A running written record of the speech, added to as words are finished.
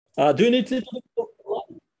Do you need to?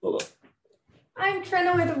 I'm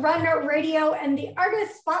Trina with Run Radio, and the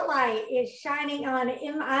artist spotlight is shining on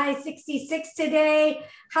MI66 today.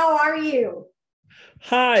 How are you?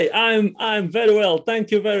 Hi, I'm very well.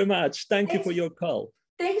 Thank you very much. Thank you Thanks, for your call.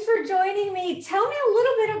 thanks for joining me. Tell me a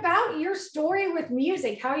little bit about your story with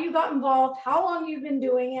music, how you got involved, how long you've been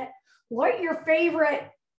doing it, what your favorite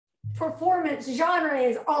performance genre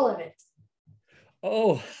is, all of it.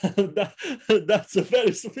 Oh, that's a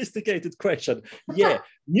very sophisticated question. Yeah,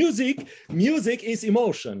 music is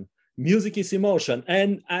emotion. Music is emotion,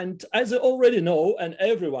 and as I already know, and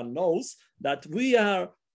everyone knows that we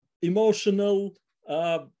are emotional,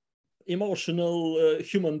 uh, emotional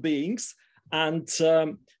human beings, and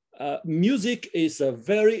music is a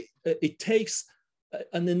very. It takes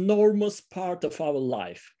an enormous part of our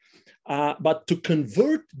life. But to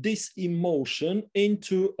convert this emotion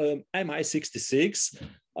into MI66,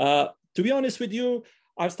 to be honest with you,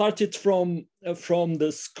 I started from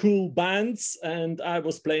the school bands, and I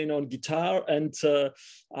was playing on guitar, and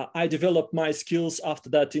I developed my skills after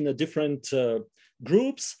that in a different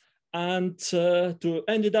groups, and to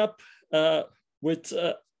ended up with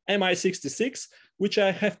MI66, which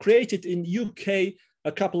I have created in UK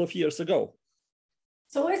a couple of years ago.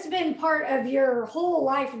 So it's been part of your whole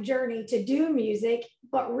life journey to do music,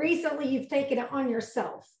 but recently you've taken it on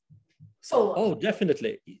yourself Oh, solo.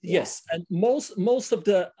 definitely, Yeah. yes. And most of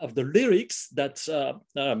the lyrics that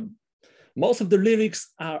most of the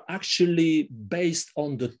lyrics are actually based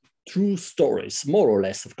on the true stories, more or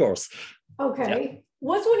less, of course. Yeah. Okay.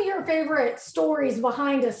 What's one of your favorite stories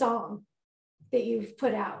behind a song that you've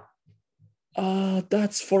put out?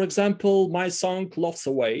 That's, for example, my song "Love's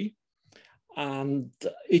Away," and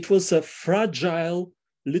it was a fragile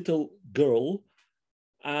little girl,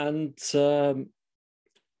 and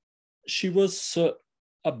she was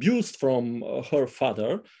abused from her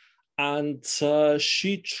father, and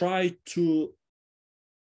she tried to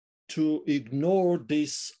ignore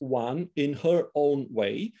this one in her own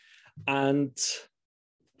way. And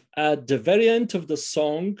at the very end of the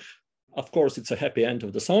song, of course, it's a happy end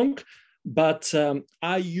of the song, but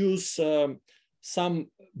I use some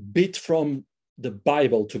bit from the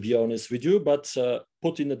Bible, to be honest with you, but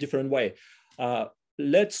put in a different way. Uh,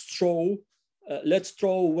 let's throw let's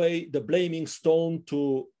throw away the blaming stone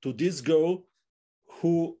to this girl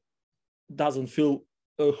who doesn't feel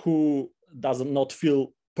who does not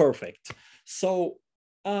feel perfect. So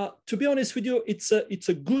to be honest with you, it's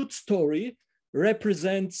a good story,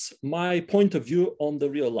 represents my point of view on the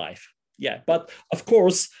real life. Yeah, but of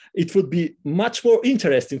course it would be much more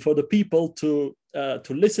interesting for the people to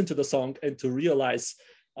listen to the song and to realize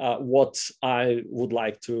what I would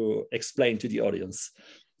like to explain to the audience.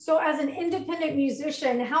 So, as an independent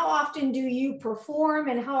musician, how often do you perform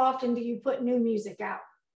and how often do you put new music out?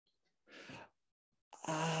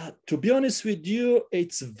 To be honest with you,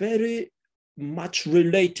 it's very much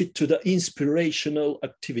related to the inspirational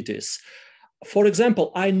activities. For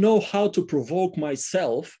example, I know how to provoke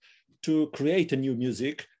myself to create a new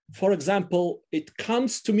music. For example, it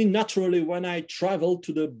comes to me naturally when I travel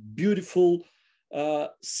to the beautiful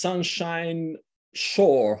sunshine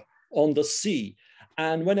shore on the sea.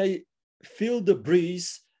 And when I feel the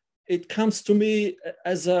breeze, it comes to me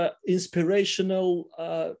as an inspirational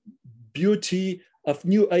beauty of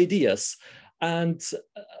new ideas. And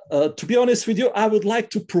to be honest with you, I would like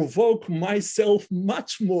to provoke myself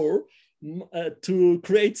much more to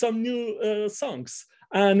create some new songs.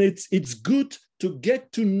 And it's good to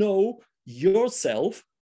get to know yourself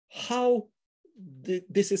how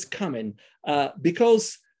this is coming,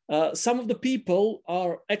 because some of the people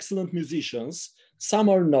are excellent musicians, some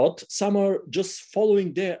are not, some are just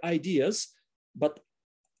following their ideas, but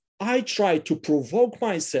I try to provoke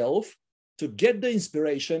myself to get the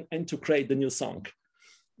inspiration and to create the new song.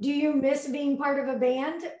 Do you miss being part of a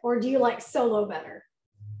band or do you like solo better?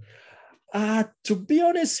 To be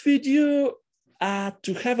honest with you,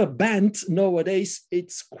 to have a band nowadays,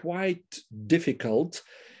 it's quite difficult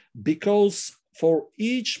because for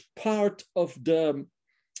each part of the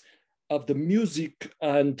music,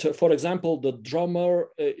 and for example, the drummer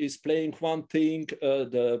is playing one thing,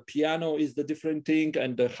 the piano is the different thing,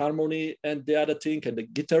 and the harmony and the other thing, and the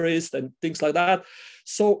guitarist and things like that.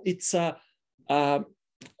 So it's how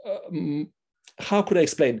could I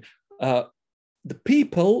explain? The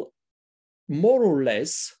people more or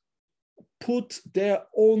less put their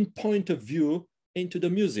own point of view into the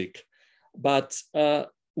music. But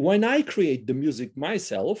when I create the music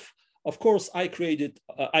myself, of course, I created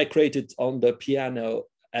on the piano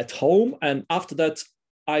at home, and after that,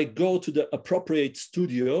 I go to the appropriate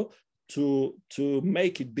studio to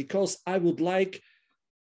make it because I would like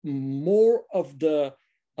more of the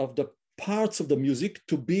parts of the music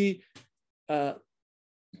to be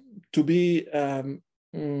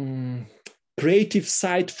creative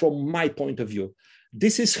side from my point of view.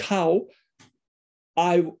 This is how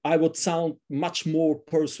I would sound much more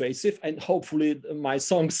persuasive, and hopefully my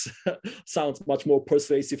songs sound much more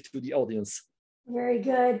persuasive to the audience. Very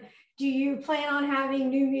good. Do you plan on having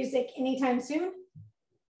new music anytime soon?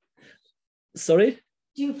 Sorry?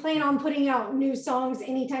 Do you plan on putting out new songs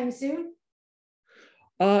anytime soon?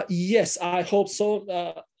 Yes, I hope so.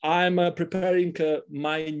 I'm preparing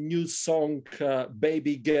my new song,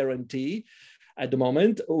 Baby Guarantee, at the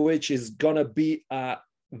moment, which is gonna be a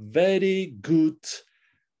very good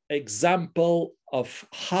example of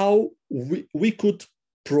how we could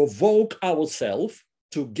provoke ourselves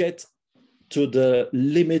to get to the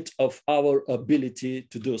limit of our ability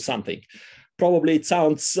to do something. Probably it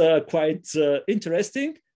sounds quite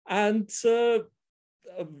interesting, and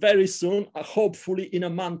very soon, hopefully in a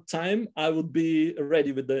month time, I would be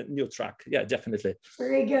ready with the new track. Yeah, definitely.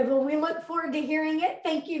 Very good. Well, we look forward to hearing it.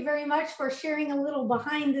 Thank you very much for sharing a little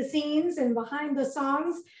behind the scenes and behind the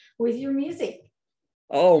songs with your music.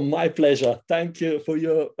 Oh, my pleasure. Thank you for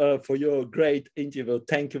your great interview.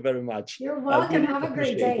 Thank you very much. You're welcome. Really have a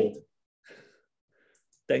great day.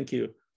 Thank you.